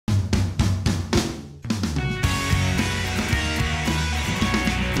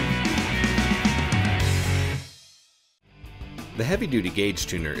The Heavy Duty Gauge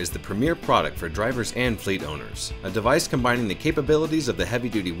Tuner is the premier product for drivers and fleet owners, a device combining the capabilities of the Heavy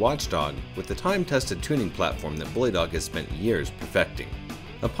Duty WatchDog with the time-tested tuning platform that BullyDog has spent years perfecting.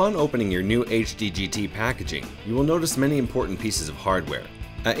 Upon opening your new HDGT packaging, you will notice many important pieces of hardware.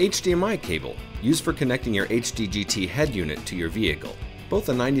 A HDMI cable, used for connecting your HDGT head unit to your vehicle. Both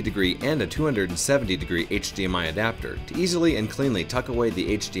a 90-degree and a 270-degree HDMI adapter to easily and cleanly tuck away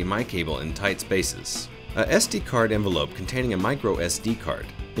the HDMI cable in tight spaces. A SD card envelope containing a micro SD card.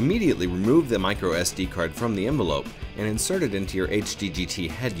 Immediately remove the micro SD card from the envelope and insert it into your HDGT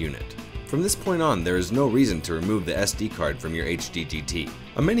head unit. From this point on, there is no reason to remove the SD card from your HDGT.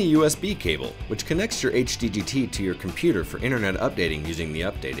 A mini USB cable, which connects your HDGT to your computer for internet updating using the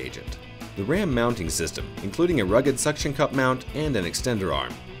update agent. The RAM mounting system, including a rugged suction cup mount and an extender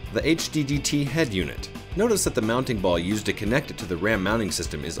arm. The HDGT head unit. Notice that the mounting ball used to connect it to the RAM mounting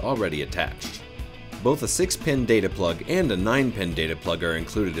system is already attached. Both a 6-pin data plug and a 9-pin data plug are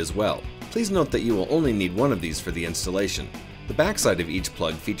included as well. Please note that you will only need one of these for the installation. The backside of each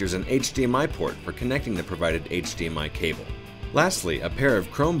plug features an HDMI port for connecting the provided HDMI cable. Lastly, a pair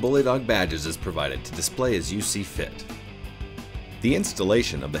of chrome BullyDog badges is provided to display as you see fit. The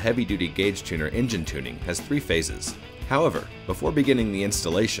installation of the Heavy Duty Gauge Tuner engine tuning has 3 phases. However, before beginning the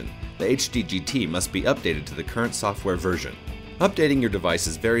installation, the HDGT must be updated to the current software version. Updating your device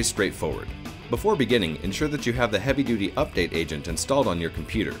is very straightforward. Before beginning, ensure that you have the Heavy Duty Update Agent installed on your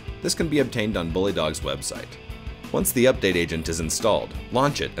computer. This can be obtained on BullyDog's website. Once the Update Agent is installed,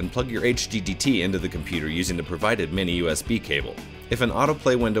 launch it and plug your HDGT into the computer using the provided mini USB cable. If an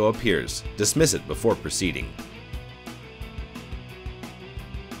autoplay window appears, dismiss it before proceeding.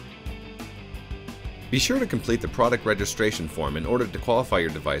 Be sure to complete the product registration form in order to qualify your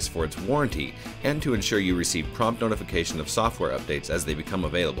device for its warranty and to ensure you receive prompt notification of software updates as they become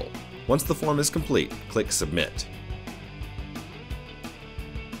available. Once the form is complete, click Submit.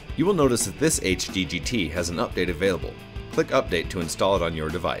 You will notice that this HDGT has an update available. Click Update to install it on your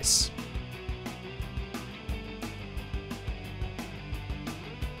device.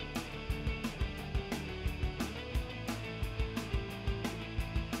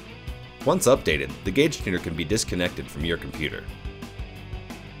 Once updated, the gauge tuner can be disconnected from your computer.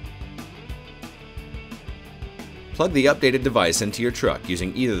 Plug the updated device into your truck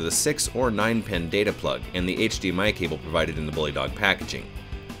using either the 6 or 9-pin data plug and the HDMI cable provided in the BullyDog packaging.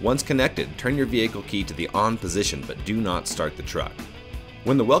 Once connected, turn your vehicle key to the on position but do not start the truck.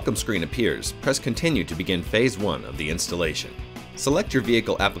 When the welcome screen appears, press Continue to begin Phase 1 of the installation. Select your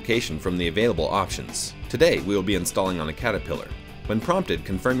vehicle application from the available options. Today, we will be installing on a Caterpillar. When prompted,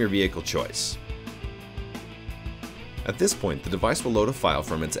 confirm your vehicle choice. At this point, the device will load a file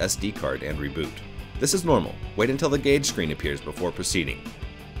from its SD card and reboot. This is normal. Wait until the gauge screen appears before proceeding.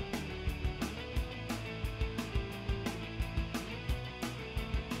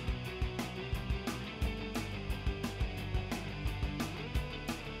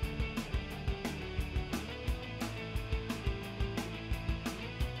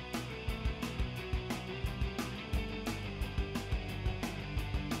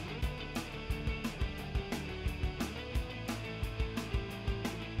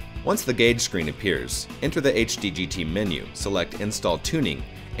 Once the gauge screen appears, enter the HDGT menu, select Install Tuning,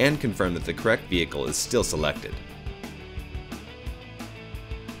 and confirm that the correct vehicle is still selected.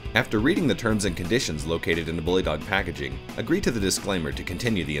 After reading the terms and conditions located in the BullyDog packaging, agree to the disclaimer to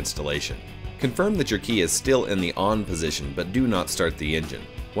continue the installation. Confirm that your key is still in the on position but do not start the engine.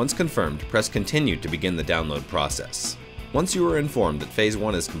 Once confirmed, press Continue to begin the download process. Once you are informed that Phase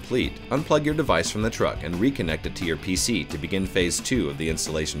 1 is complete, unplug your device from the truck and reconnect it to your PC to begin Phase 2 of the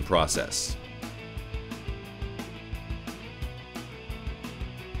installation process.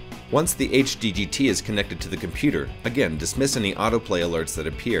 Once the HDGT is connected to the computer, again dismiss any autoplay alerts that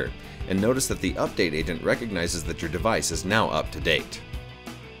appear, and notice that the update agent recognizes that your device is now up to date.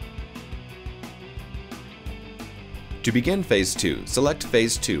 To begin Phase 2, select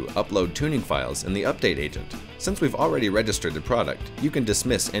Phase 2 Upload Tuning Files in the Update Agent. Since we've already registered the product, you can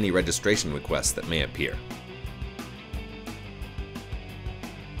dismiss any registration requests that may appear.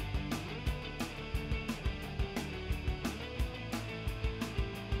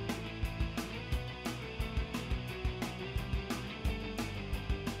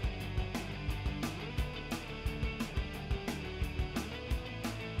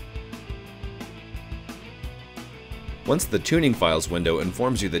 Once the Tuning Files window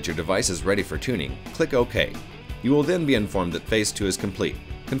informs you that your device is ready for tuning, click OK. You will then be informed that Phase 2 is complete.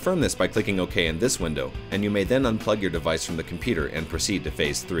 Confirm this by clicking OK in this window, and you may then unplug your device from the computer and proceed to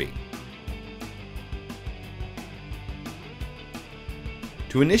Phase 3.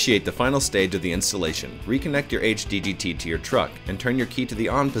 To initiate the final stage of the installation, reconnect your HDGT to your truck and turn your key to the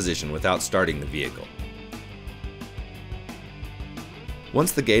on position without starting the vehicle.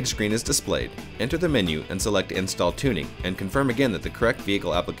 Once the gauge screen is displayed, enter the menu and select Install Tuning and confirm again that the correct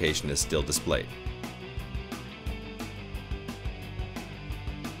vehicle application is still displayed.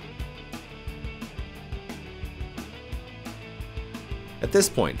 At this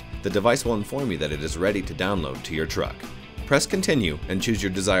point, the device will inform you that it is ready to download to your truck. Press Continue and choose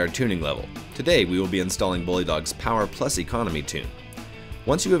your desired tuning level. Today we will be installing BullyDog's Power Plus Economy tune.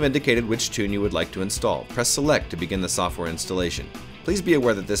 Once you have indicated which tune you would like to install, press Select to begin the software installation. Please be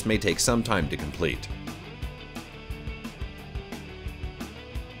aware that this may take some time to complete.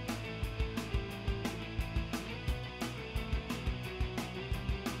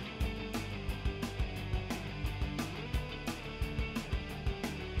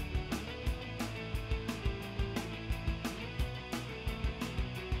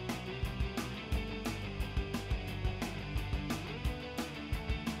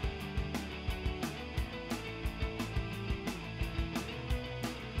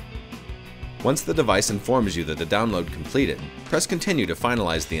 Once the device informs you that the download completed, press Continue to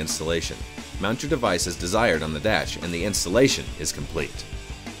finalize the installation. Mount your device as desired on the dash and the installation is complete.